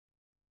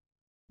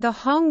The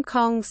Hong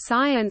Kong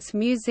Science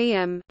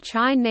Museum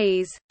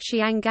 (Chinese: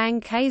 Xiangang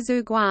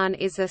Keizhuguan)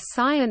 is a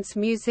science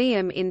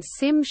museum in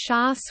Tsim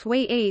Sha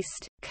Tsui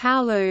East,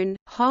 Kowloon,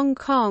 Hong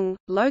Kong,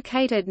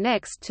 located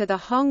next to the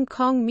Hong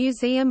Kong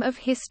Museum of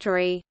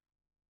History.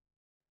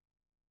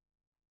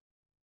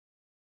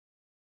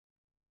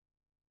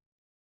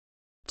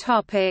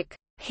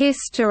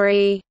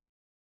 History.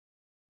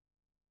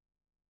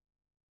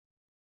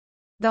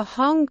 The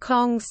Hong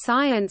Kong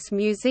Science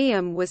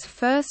Museum was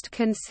first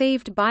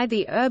conceived by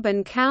the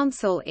Urban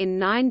Council in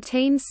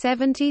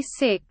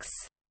 1976.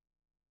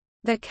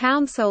 The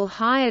council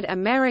hired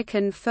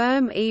American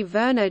firm E.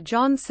 Verner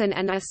Johnson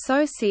and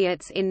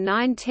Associates in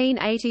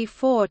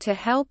 1984 to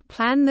help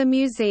plan the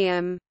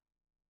museum.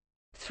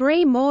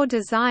 3 more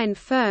design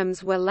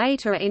firms were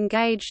later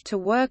engaged to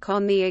work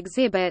on the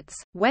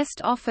exhibits: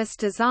 West Office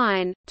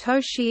Design,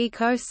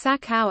 Toshiko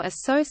Sakao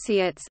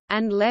Associates,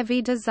 and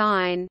Levy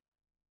Design.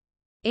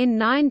 In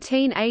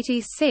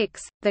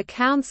 1986, the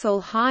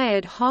council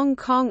hired Hong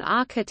Kong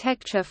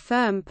architecture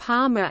firm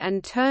Palmer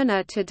 &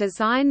 Turner to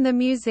design the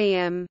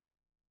museum.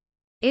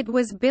 It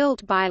was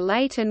built by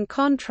Leighton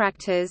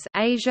Contractors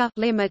Asia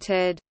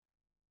Limited.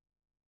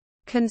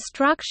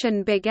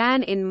 Construction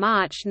began in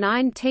March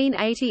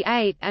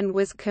 1988 and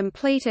was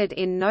completed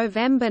in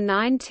November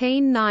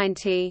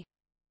 1990.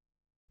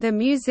 The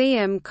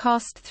museum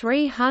cost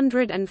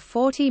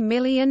 $340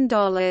 million.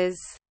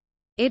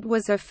 It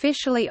was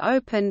officially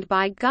opened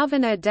by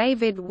Governor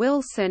David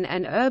Wilson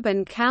and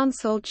Urban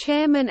Council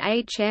Chairman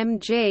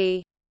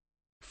H.M.G.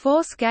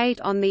 Forsgate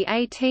on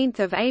 18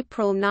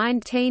 April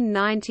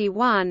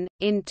 1991.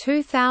 In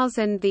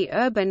 2000 the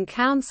Urban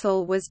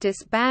Council was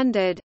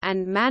disbanded,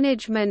 and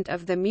management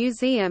of the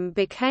museum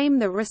became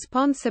the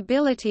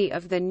responsibility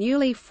of the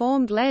newly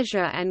formed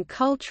Leisure and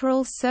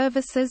Cultural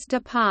Services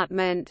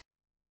Department.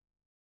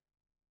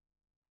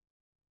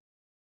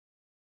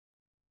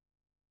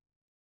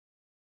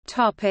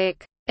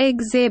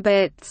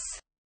 Exhibits.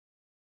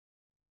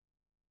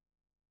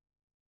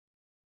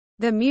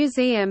 The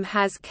museum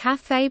has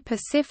Cathay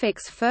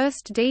Pacific's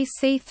first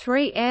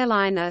DC-3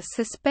 airliner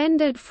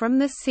suspended from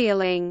the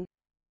ceiling.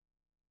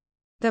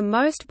 The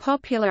most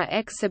popular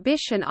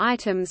exhibition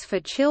items for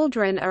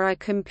children are a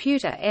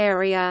computer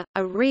area,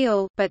 a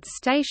real but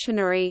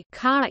stationary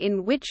car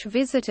in which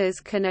visitors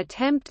can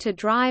attempt to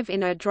drive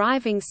in a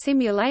driving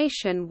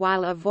simulation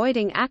while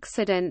avoiding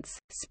accidents,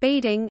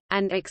 speeding,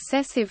 and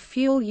excessive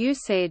fuel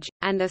usage,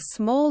 and a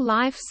small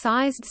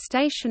life-sized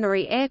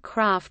stationary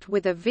aircraft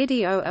with a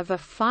video of a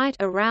fight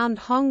around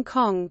Hong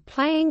Kong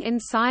playing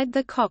inside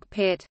the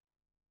cockpit.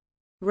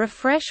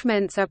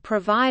 Refreshments are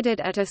provided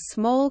at a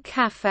small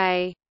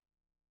cafe.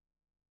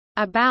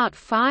 About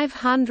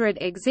 500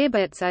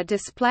 exhibits are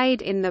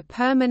displayed in the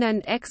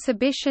permanent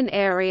exhibition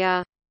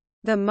area.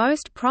 The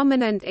most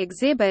prominent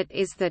exhibit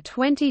is the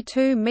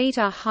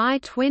 22-meter-high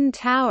Twin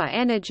Tower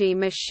Energy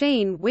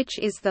Machine, which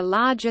is the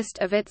largest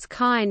of its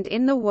kind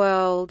in the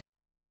world.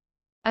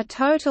 A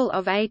total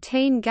of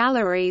 18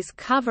 galleries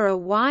cover a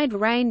wide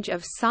range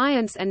of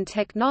science and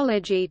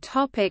technology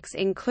topics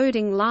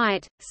including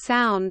light,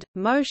 sound,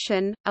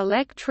 motion,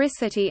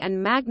 electricity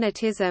and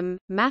magnetism,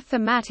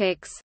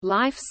 mathematics,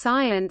 life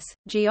science,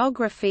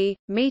 geography,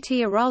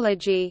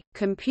 meteorology,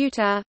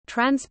 computer,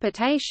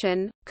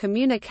 transportation,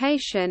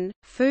 communication,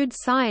 food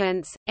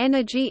science,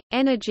 energy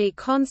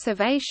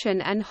conservation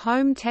and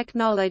home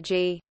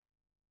technology.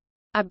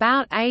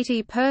 About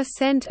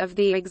 80% of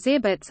the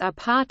exhibits are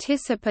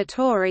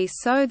participatory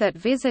so that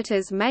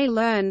visitors may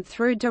learn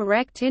through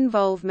direct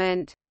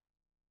involvement.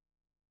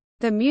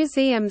 The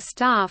museum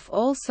staff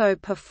also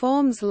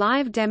performs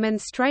live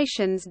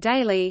demonstrations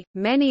daily,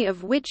 many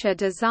of which are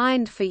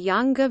designed for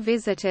younger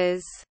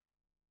visitors.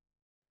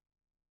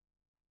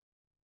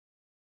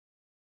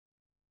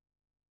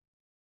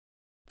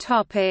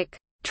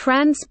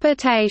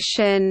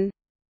 Transportation.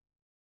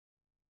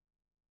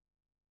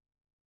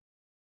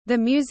 The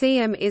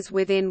museum is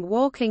within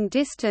walking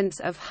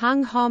distance of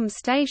Hung Hom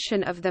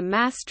Station of the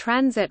Mass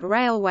Transit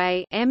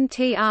Railway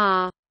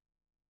 (MTR).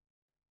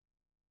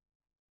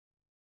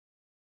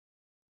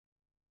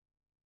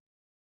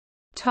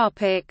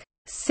 Topic: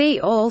 See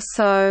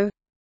also: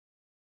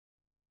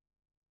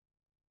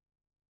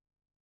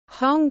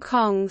 Hong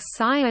Kong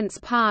Science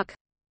Park,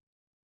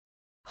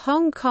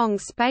 Hong Kong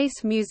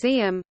Space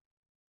Museum,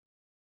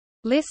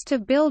 List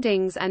of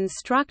buildings and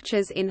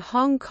structures in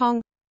Hong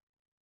Kong,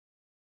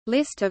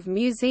 List of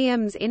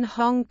museums in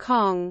Hong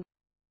Kong.